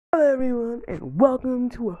Hello everyone and welcome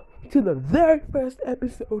to the very first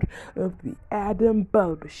episode of the Adam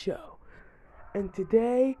Bulba Show. And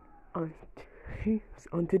today, on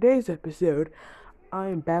today's episode, I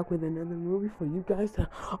am back with another movie for you guys,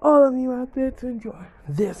 all of you out there to enjoy.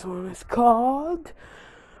 This one is called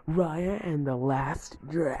Raya and the Last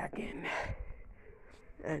Dragon.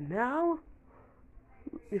 And now,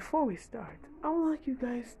 before we start, I would like you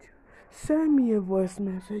guys to send me a voice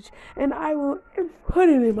message and I will put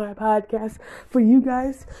it in my podcast for you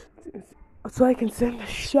guys so I can send a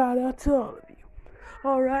shout out to all of you.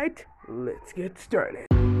 Alright, let's get started.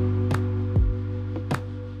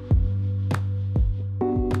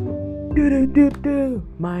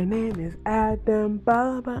 My name is Adam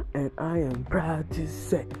Baba and I am proud to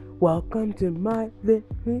say welcome to my very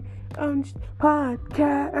own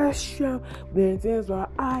podcast show. This is where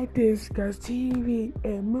I discuss TV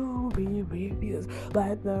and movie reviews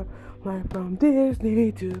like from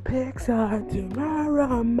Disney to Pixar to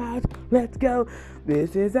Paramount. Let's go.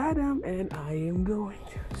 This is Adam and I am going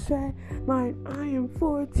to say I am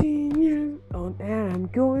 14 years old and I'm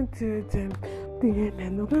going to attempt the end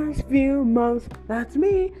in the last few months. That's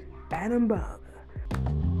me, Adam Bob.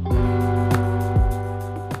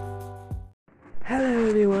 Hello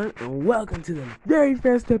everyone and welcome to the very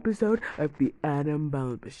first episode of the Adam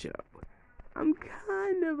Bulba Show. I'm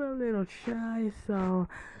kind of a little shy, so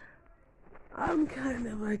I'm kind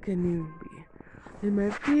of like a newbie. In my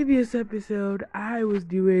previous episode, I was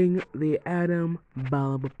doing the Adam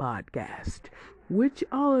Bulba podcast, which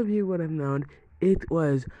all of you would have known it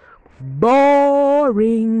was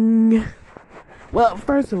boring. Well,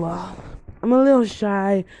 first of all, I'm a little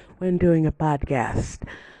shy when doing a podcast,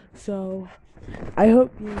 so I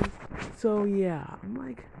hope you. So yeah, I'm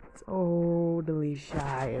like totally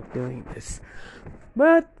shy of doing this,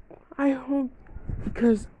 but I hope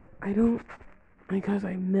because I've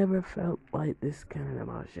never felt like this kind of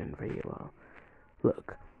emotion for you all.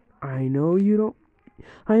 Look, I know you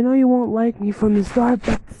won't like me from the start,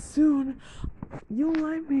 but soon you'll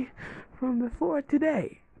like me from before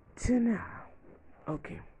today to now.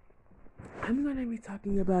 Okay, I'm gonna be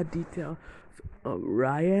talking about details of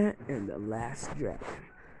Raya and the Last Dragon.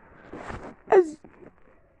 As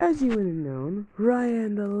you would have known, Raya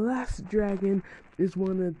and the Last Dragon is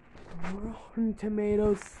one of Rotten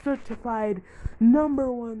Tomatoes certified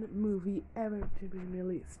 #1 movie ever to be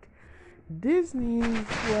released. Disney,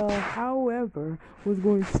 however, was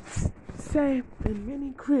going to say, and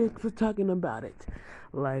many critics were talking about it,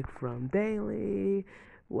 like from Daily.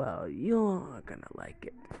 Well, you're not gonna like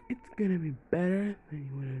it. It's gonna be better than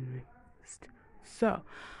you would have expected. So,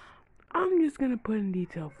 I'm just gonna put in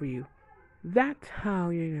detail for you. That's how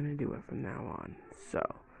you're gonna do it from now on. So,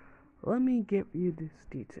 let me give you this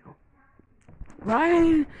detail.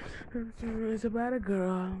 Raya is about a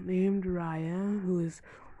girl named Raya who is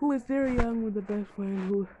very young with a best friend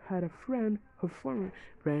who had a friend, her former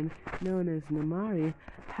friend known as Namari,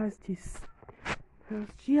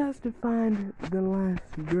 she has to find the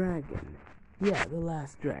last dragon. Yeah, the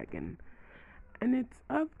last dragon. And it's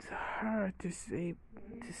up to her to save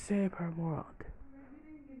her world.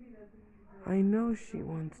 I know she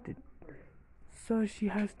wants to, so she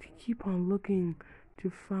has to keep on looking to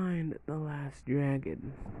find the last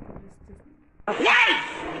dragon.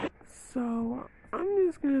 So, I'm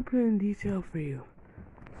just gonna put in detail for you.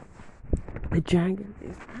 The dragon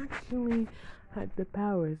is actually had the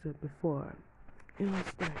powers of before. It'll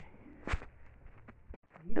stay.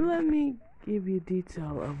 And let me give you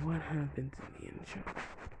detail of what happens in the intro.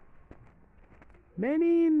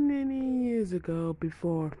 Many, many years ago,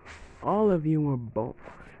 before all of you were born,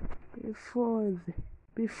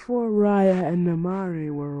 before Raya and Namari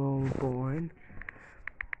were all born,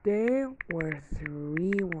 there were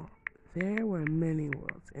many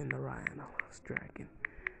worlds in the Raya and the Last Dragon.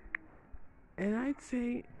 And I'd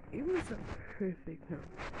say it was a perfect number.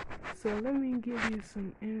 So let me give you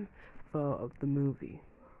some info of the movie.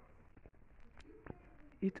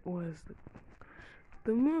 It was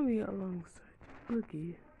the movie alongside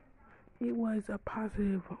Boogie. It was a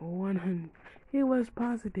positive 100. It was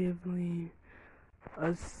positively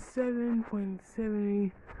a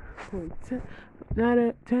 7.70. 10 out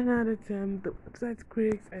of 10. The website's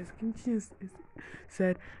critics, as Kinshis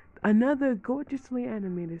said, another gorgeously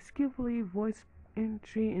animated, skillfully voiced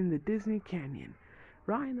entry in the Disney Canyon.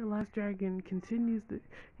 Raya and the Last Dragon continues the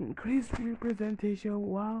increased representation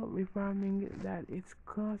while reaffirming that its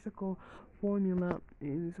classical formula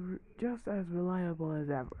is just as reliable as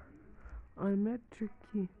ever. On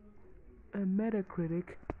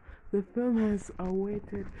Metacritic, the film has a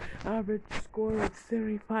weighted average score of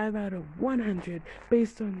 75 out of 100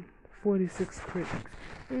 based on 46 critics,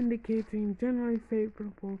 indicating generally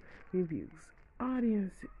favorable reviews.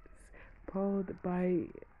 Audiences polled by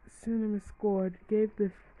CinemaScore gave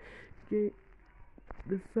the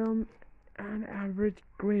film an average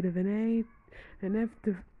grade of an F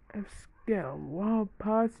to F scale, while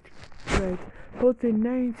past grade hosted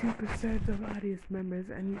 92% of audience members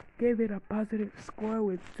and gave it a positive score,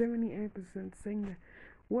 with 78% saying they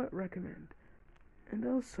would recommend. And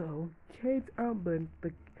also, Kate Armbland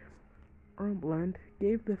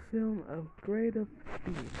gave the film a grade of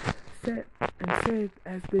B, said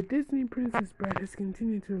as the Disney Princess brand has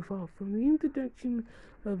continued to evolve, from the introduction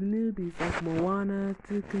of newbies like Moana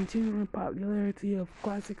to continuing popularity of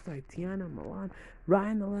classics like Tiana, Mulan,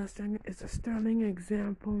 Raya and the Last Dragon is a sterling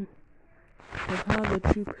example of how the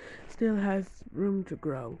troupe still has room to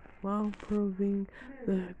grow, while proving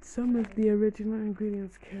that some of the original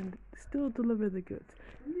ingredients can still deliver the goods.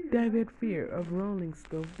 David Fear of Rolling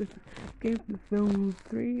Stone gave the film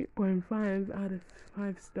 3.5 out of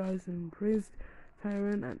 5 stars and praised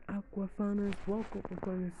Tyrone and Aquafina's vocal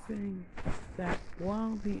performance, saying that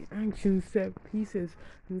while the action set pieces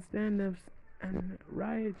and stand-ups and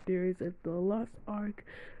riot theories of the Lost Ark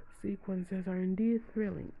sequences are indeed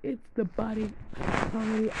thrilling, it's the body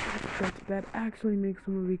comedy aspect that actually makes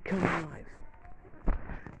the movie come alive.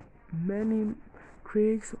 Many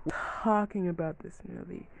critics were talking about this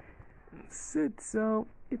movie, so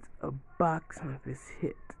it's a box office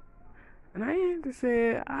hit. And I have to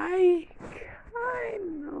say, I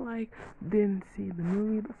kind of didn't see the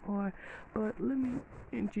movie before, but let me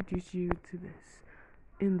introduce you to this.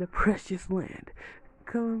 In the precious land,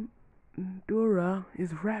 Kandura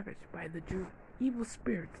is ravaged by the evil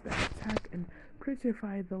spirits that attack and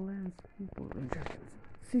petrify the land's people and dragons.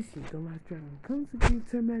 Sissy, the last dragon,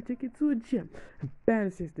 concentrates her magic into a gem and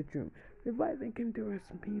banishes the dream, reviving Kandura's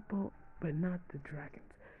people, but not the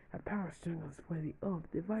dragons. A power struggles for the oath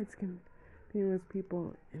divides Kandura's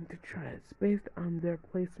people into tribes based on their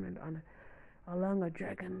placement along a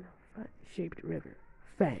dragon-shaped river.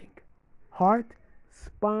 Fang, heart,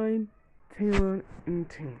 spine, tail, and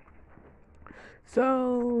tail.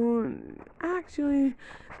 So,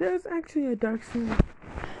 there's actually a dark scene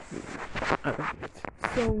about it.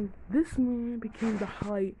 So, this movie became the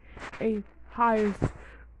highest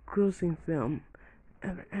grossing film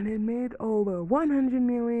ever, and it made over $100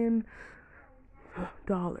 million,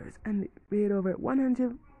 and it made over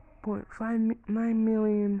 100.59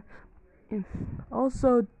 million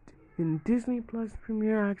also in Disney Plus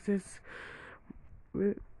Premier Access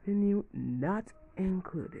revenue not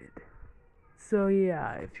included. So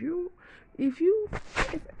yeah, if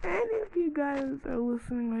any of you guys are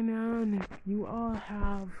listening right now, and if you all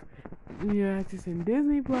have access in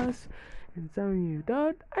Disney Plus, and some of you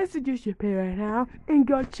don't, I suggest you pay right now and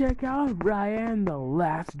go check out Raya and the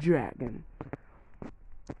Last Dragon.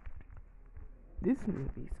 This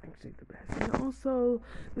movie is actually the best. And also,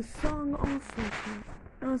 the song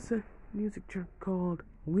also music track called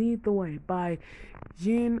Lead the Way by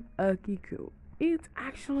Jin Akiku. It's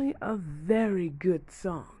actually a very good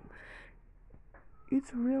song.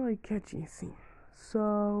 It's really catchy scene.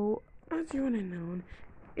 So, as you would have known,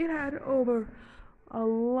 it had over a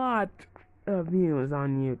lot of views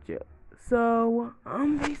on YouTube. So,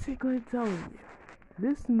 I'm basically telling you,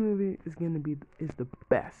 this movie is the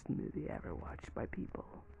best movie ever watched by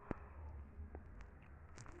people.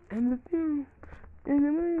 And the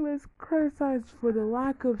movie was criticized for the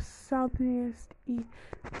lack of Southeast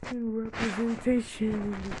Asian representation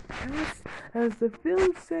in the cast, as the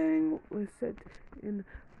film setting was set in a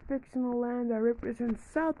fictional land that represents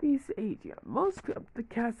Southeast Asia. Most of the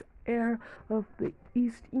cast are of the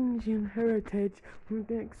East Indian heritage, with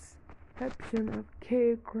the exception of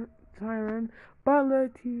K. Tyron, Butler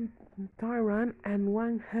T. Tyron, and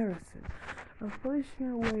Wang Harrison.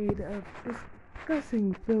 Felicia Wade of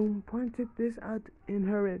Discussing Film pointed this out in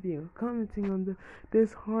her review, commenting on the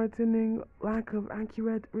disheartening lack of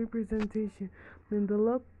accurate representation in the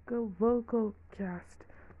local vocal cast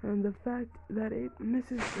and the fact that it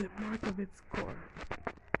misses the mark of its core.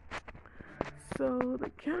 So the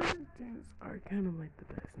characters are kind of like the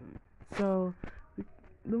best. So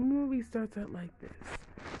the movie starts out like this.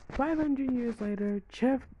 500 years later,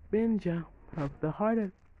 Chef Benja of the Heart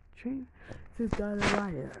of Train his daughter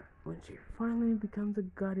Raya when she finally becomes a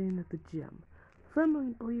guardian of the gem.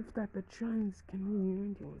 Firmly believes that the Trines can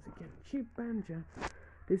reunite once again, Chief Benja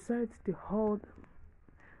decides to hold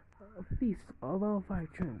a feast of all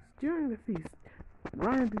 5 Trines. During the feast,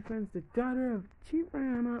 Raya befriends the daughter of Chief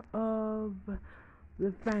Rihanna of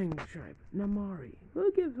the Fang tribe, Namari,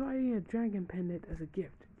 who gives Raya a dragon pendant as a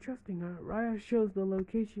gift. Trusting her, Raya shows the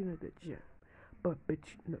location of the gem,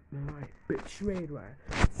 betrayed Raya.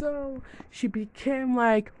 So she became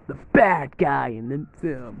like the bad guy in the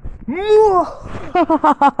film.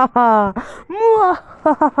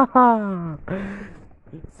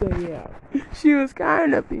 So yeah, she was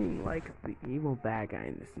kind of being like the evil bad guy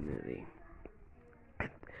in this movie.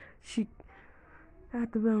 She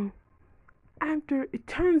at the film. After it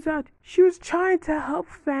turns out she was trying to help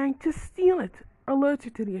Fang to steal it,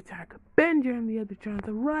 alerted to the attack. Benja and the other Trons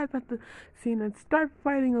arrive at the scene and start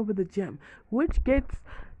fighting over the gem, which gets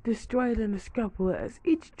destroyed in a scuffle as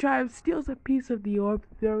each tribe steals a piece of the orb.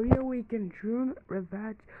 The reawakened Drune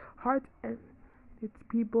ravage Heart and its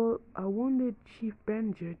people. A wounded Chief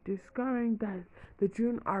Benja, discovering that the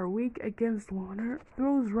Drune are weak against water,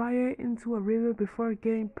 throws Raya into a river before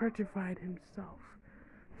getting petrified himself.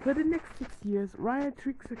 For the next 6 years, Raya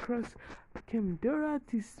treks across Kimdura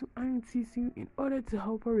to Sisu in order to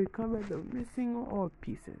help her recover the missing orb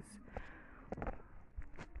pieces.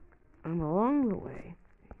 And along the way,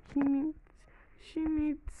 she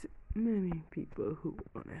meets many people who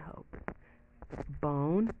want to help.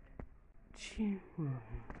 Bone,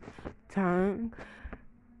 Tang,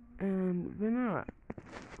 and Venera.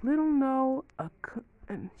 Little know,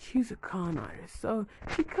 and she's a con artist, so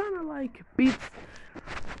she kind of like beats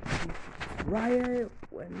Raya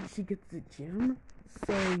when she gets the gym.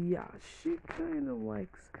 So yeah, she kind of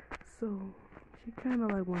wants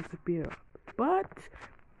to beat her up. But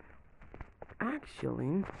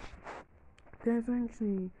actually,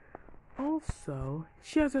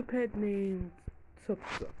 she has a pet named Tuk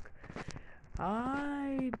Tuk.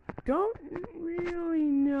 I don't really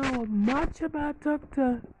know much about Tuk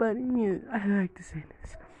Tuk, but I like to say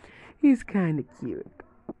this. He's kind of cute.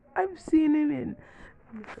 I've seen him in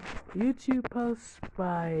YouTube posts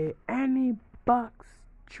by Annie Buck's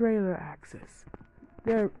Trailer Access.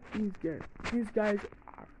 He's good. These guys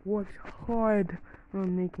worked hard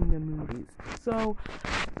on making the movies. So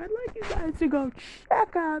I'd like you guys to go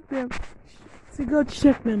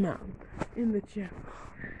check them out in the channel.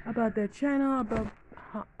 About their channel,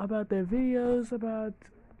 about their videos, about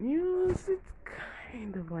news. It's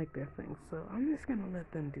kind of like their thing. So I'm just gonna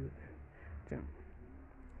let them do that.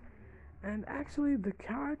 And actually, the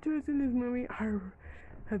characters in this movie have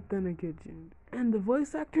done a good job, and the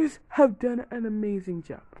voice actors have done an amazing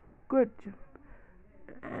job. Good job.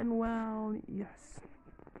 And well, yes,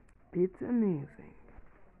 it's amazing.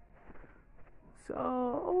 So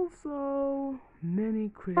also, many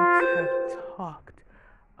critics have talked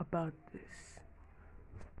about this.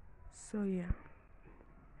 So yeah.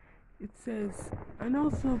 It says, and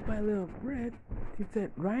also by Little Red, it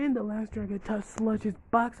said Raya and the Last Dragon touched Slush's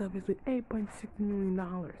box office with $8.6 million.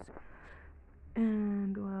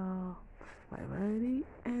 And well, Variety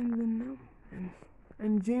and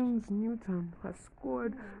James Newton has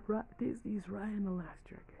scored Disney's Raya and the Last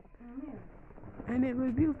Dragon. And it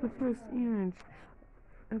reveals the first image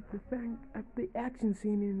of the action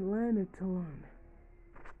scene in Land of Talon.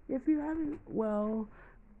 If you haven't, well,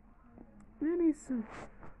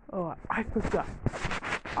 I forgot.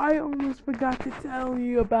 I almost forgot to tell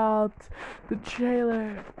you about the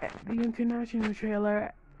trailer, the international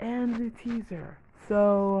trailer, and the teaser.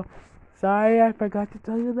 So, sorry I forgot to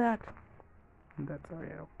tell you that. That's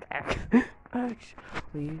alright.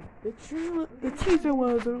 Actually, the teaser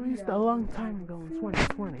was released a long time ago in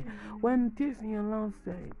 2020 when Disney announced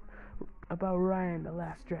about Raya and the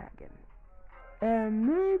Last Dragon. And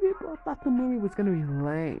many people thought the movie was gonna be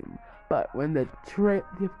lame. But when the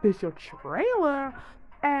official trailer,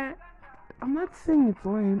 and I'm not saying it's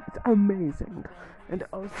lame, it's amazing. And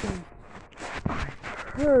also, I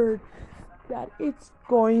heard that it's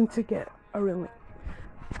going to get a release.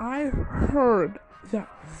 I heard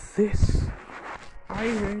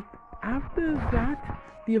after that,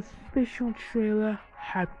 the official trailer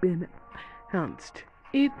had been announced.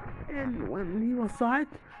 And when people saw it,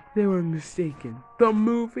 they were mistaken. The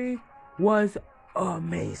movie was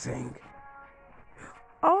amazing.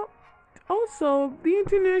 Also, the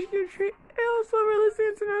international released the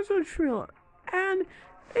international trailer, and it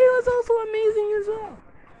was also amazing as well.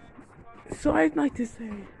 So I'd like to say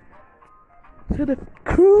to the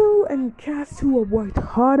crew and cast who have worked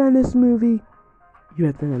hard on this movie, you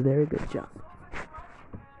have done a very good job.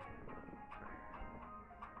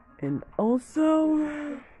 And also,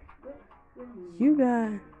 you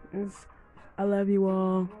guys, I love you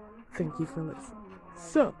all. Thank you for listening.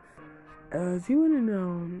 So, as you want to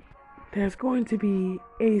know, there's going to be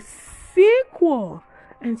a sequel.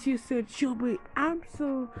 And she said she'll be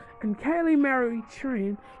absolute. And Kylie Mary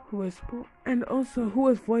Train, who was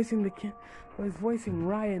voicing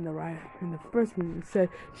Raya in the first movie, said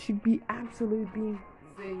she'd be absolutely being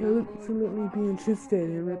absolutely be interested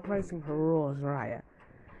in reprising her role as Raya.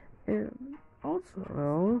 And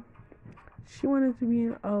also, she wanted to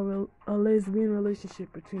be a lesbian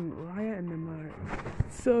relationship between Raya and Namari.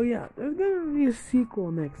 So yeah, there's gonna be a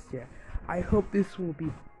sequel next year. I hope this will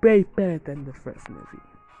be way better than the first movie.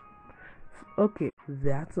 Okay,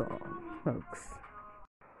 that's all, folks.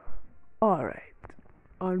 Alright.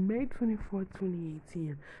 On May 24,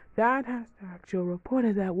 2018, the Hashtag Show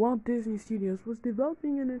reported that Walt Disney Studios was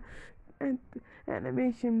developing an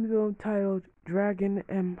animation film titled Dragon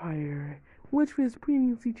Empire, which was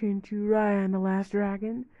previously changed to Raya and the Last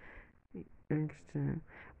Dragon,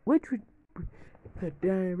 which would be the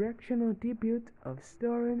directional debut of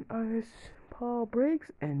starring artists Paul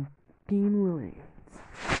Briggs and Dean Williams.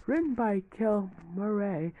 Written by Kel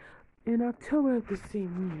Murray in October of the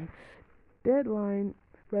same year, Deadline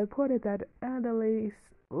reported that Adelaide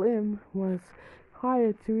Lim was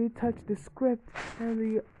hired to retouch the script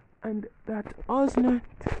and that Osna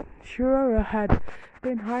Shirora had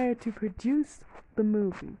been hired to produce the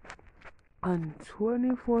movie. On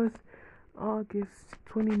 24th August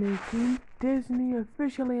 2019, Disney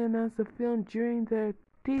officially announced the film during the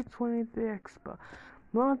D23 Expo,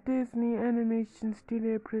 Walt Disney Animation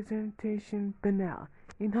Studio presentation finale.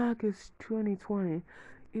 In August 2020,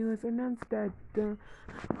 it was announced that the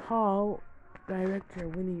Hall director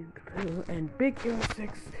Winnie the Pooh and Big Hero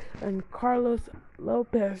 6 and Carlos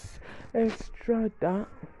Lopez Estrada,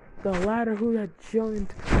 the latter who had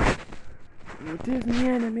joined Disney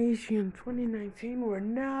Animation in 2019, were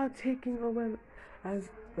now taking over as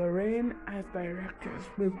the reign as directors,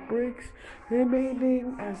 with Briggs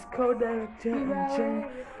remaining as co-director and John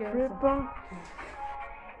Ripper.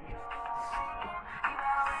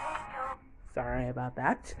 Sorry about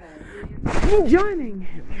that. Joining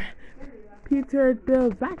him, Peter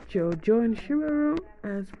Del Vecchio joined Shiroro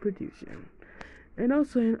as producer. And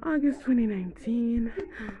also in August 2019,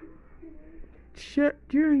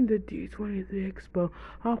 during the D23 Expo,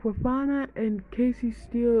 Aquafina and Casey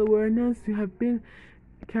Steele were announced to have been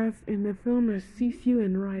cast in the film as Sisu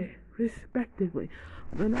and Raya, respectively.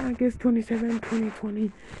 On August 27,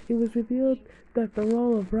 2020, it was revealed that the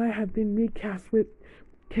role of Raya had been recast with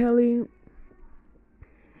Kelly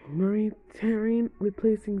Marie Taryn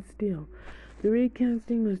replacing Steele. The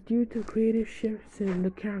recasting was due to creative shifts in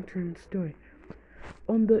the character and story.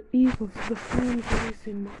 On the eve of the film's release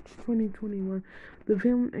in March 2021, the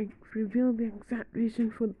film revealed the exact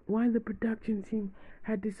reason for why the production team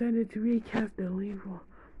had decided to recast the lead role.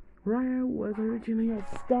 Raya was originally a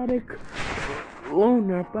static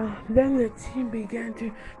loner, but then the team began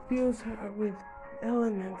to fuse her with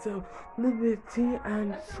elements of liberty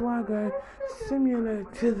and swagger similar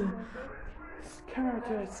to the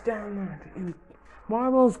character Star-Lord in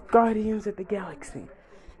Marvel's Guardians of the Galaxy.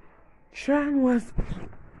 Tran was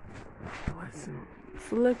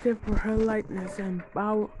selected for her lightness and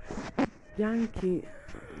Bao Yankee,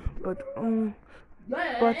 but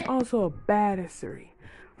also badassery.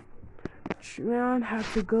 Tran had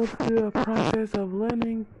to go through a process of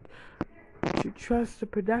learning to trust the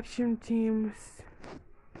production team's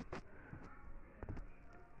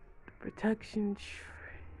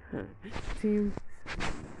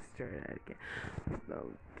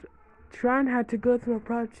Tran had to go through a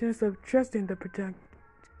process of trusting the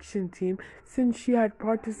production team since she had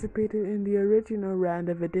participated in the original round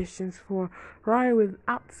of auditions for Raya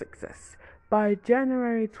without success. By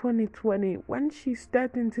January 2020, when she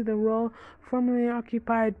stepped into the role formerly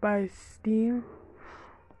occupied by Steve,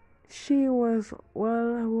 she was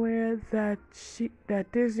well aware that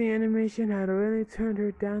Disney Animation had already turned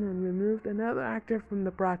her down and removed another actor from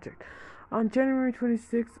the project. On January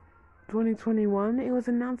 26, 2021, it was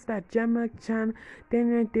announced that Gemma Chan,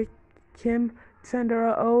 Daniel Dick Kim,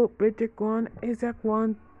 Sandra Oh, Bridget Guan, Isaac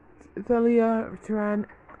Wan, Thalia Tran,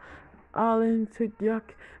 Alan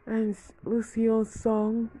Tudyk, and Lucille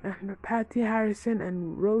Song, and Patty Harrison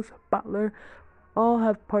and Rose Butler all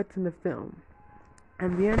have parts in the film.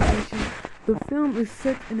 And the animation, the film is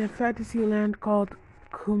set in a fantasy land called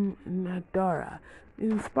Kumnadara,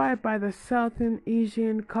 inspired by the Southern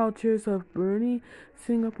Asian cultures of Brunei,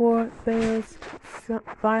 Singapore, Laos,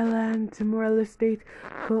 Thailand, Timor-Leste,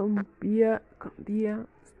 Cambodia,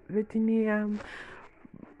 Vietnam,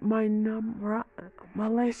 Myanmar,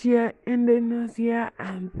 Malaysia, Indonesia,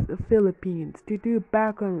 and the Philippines. To do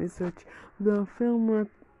background research, the filmmakers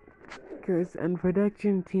and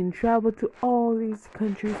production team traveled to all these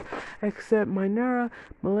countries except Myanmar,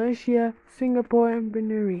 Malaysia, Singapore, and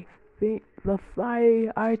Brunei. The Thai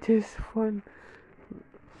artist from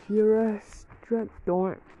Furastra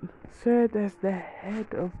Thorne served as the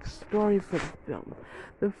head of the story for the film.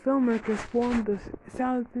 The filmmakers formed the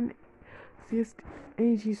Southeast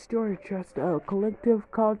Asia Story Trust, a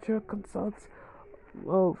collective cultural consultants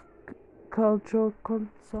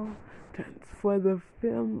for the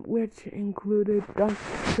film, which included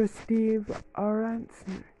Dr. Steve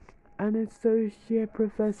Aronson, an associate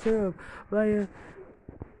professor of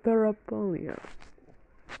bioanthropology.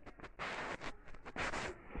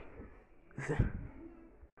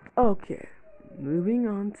 Okay, moving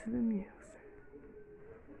on to the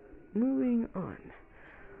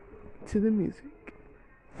music.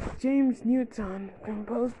 James Newton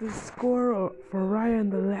composed the score for Raya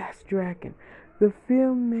and the Last Dragon. The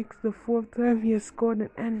film makes the fourth time he has scored an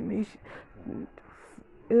animation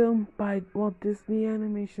film by Walt Disney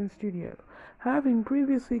Animation Studio, having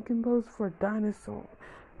previously composed for Dinosaur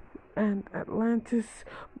and Atlantis,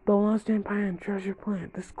 The Lost Empire, and Treasure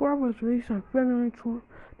Planet. The score was released on February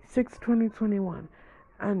 26, 2021,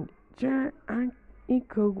 and Jan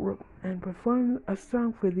Eco wrote and performed a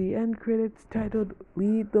song for the end credits titled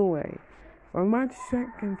Lead the Way. On March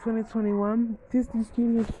 2nd, 2021, Disney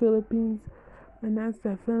Studios Philippines announced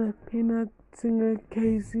that Filipino singer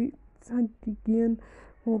Casey Santiago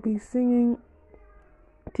will be singing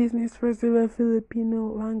Disney's first ever Filipino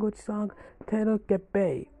language song titled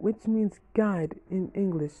Gabi, which means guide in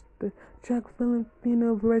English. The track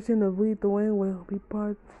Filipino version of Lead the Way will be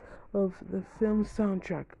part of the film's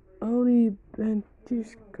soundtrack. Oli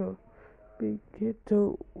Bentisco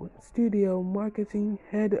Biquito, studio marketing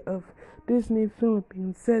head of Disney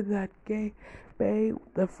Philippines, said that Gabi,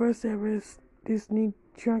 the first ever Disney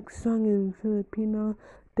track sung in Filipino,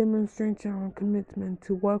 demonstrates our commitment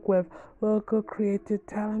to work with local creative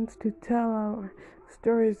talents to tell our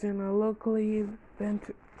stories in a locally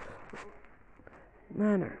event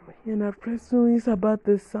manner. In a press release about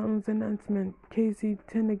the song's announcement, Casey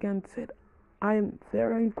Tennigan said, "I am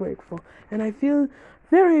very grateful and I feel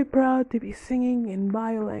very proud to be singing in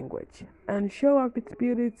my language and show off its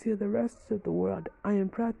beauty to the rest of the world. I am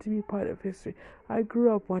proud to be part of history. I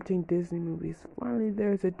grew up watching Disney movies. Finally,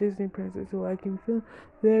 there is a Disney princess who I can feel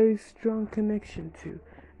very strong connection to.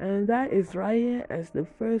 And that is Raya as the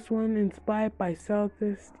first one inspired by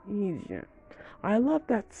Southeast Asia. I love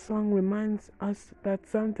that song reminds us that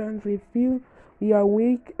sometimes we feel we are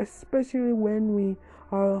weak, especially when we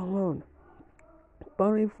are alone.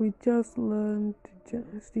 But if we just learn to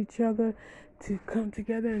trust each other, to come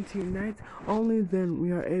together and to unite, only then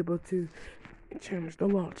we are able to change the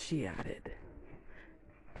world," she added.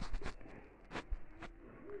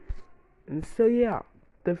 And so yeah,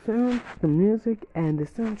 the film, the music, and the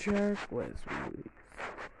soundtrack was released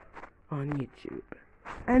on YouTube.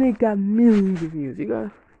 And it got millions of views.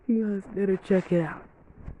 You guys better check it out.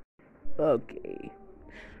 Okay.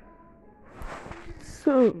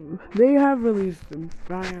 So, they have released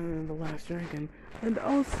Raya and the Last Dragon, and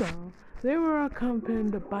also, they were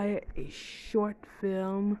accompanied by a short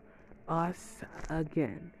film, Us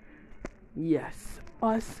Again. Yes,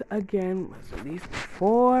 Us Again was released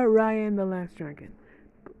before Raya and the Last Dragon.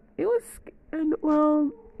 It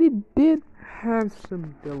did have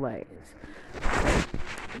some delays.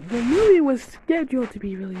 The movie was scheduled to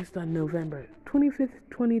be released on November 25th,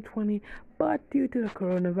 2020, but due to the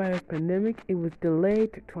coronavirus pandemic, it was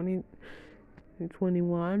delayed to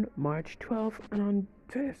 2021, March 12th, and on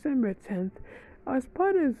December 10th, as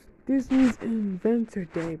part of Disney's Inventor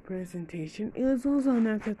Day presentation, it was also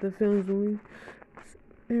announced that the film's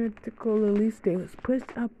theatrical release date was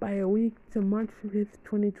pushed up by a week to March 5th,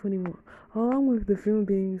 2021, along with the film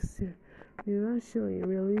being eventually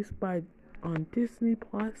released on Disney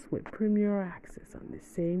Plus with Premier Access on the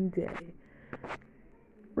same day.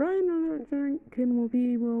 Raya and the Dragon will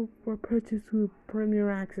be able for purchase through Premier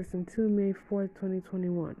Access until May 4th,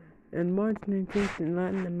 2021, and March 19th in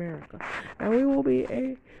Latin America, and we will be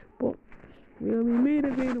made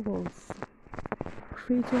available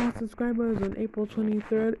free to all subscribers on April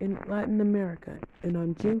 23rd in Latin America, and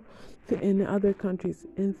on June in other countries.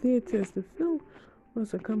 In theaters, the film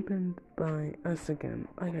was accompanied by Us Again,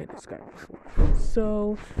 like I described before.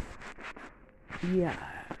 So, yeah.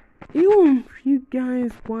 Even if you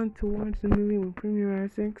guys want to watch the movie with Premier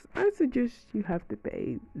Access, I suggest you have to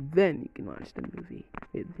pay. Then you can watch the movie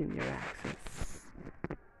with Premier Access.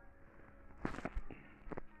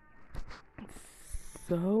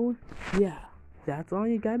 So, yeah. That's all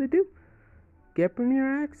you gotta do. Get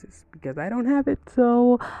Premier Access. Because I don't have it,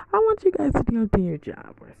 so I want you guys to do your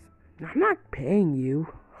job. I'm not paying you.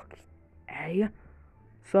 Okay.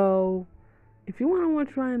 So, if you want to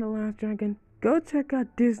watch Raya and the Last Dragon, go check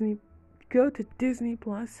out Disney. Go to Disney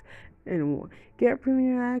Plus and get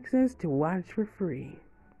premium access to watch for free.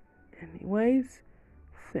 Anyways,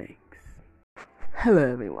 thanks.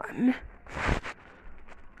 Hello everyone.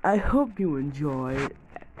 I hope you enjoyed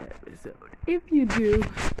that episode. If you do,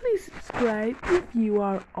 please subscribe if you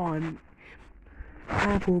are on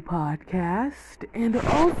Apple Podcast, and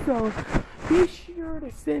also be sure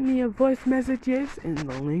to send me a voice messages in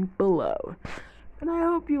the link below. And I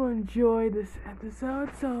hope you enjoyed this episode.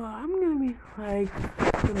 So I'm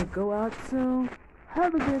gonna go out soon.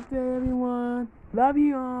 Have a good day, everyone. Love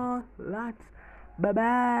you all. Lots. Bye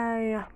bye.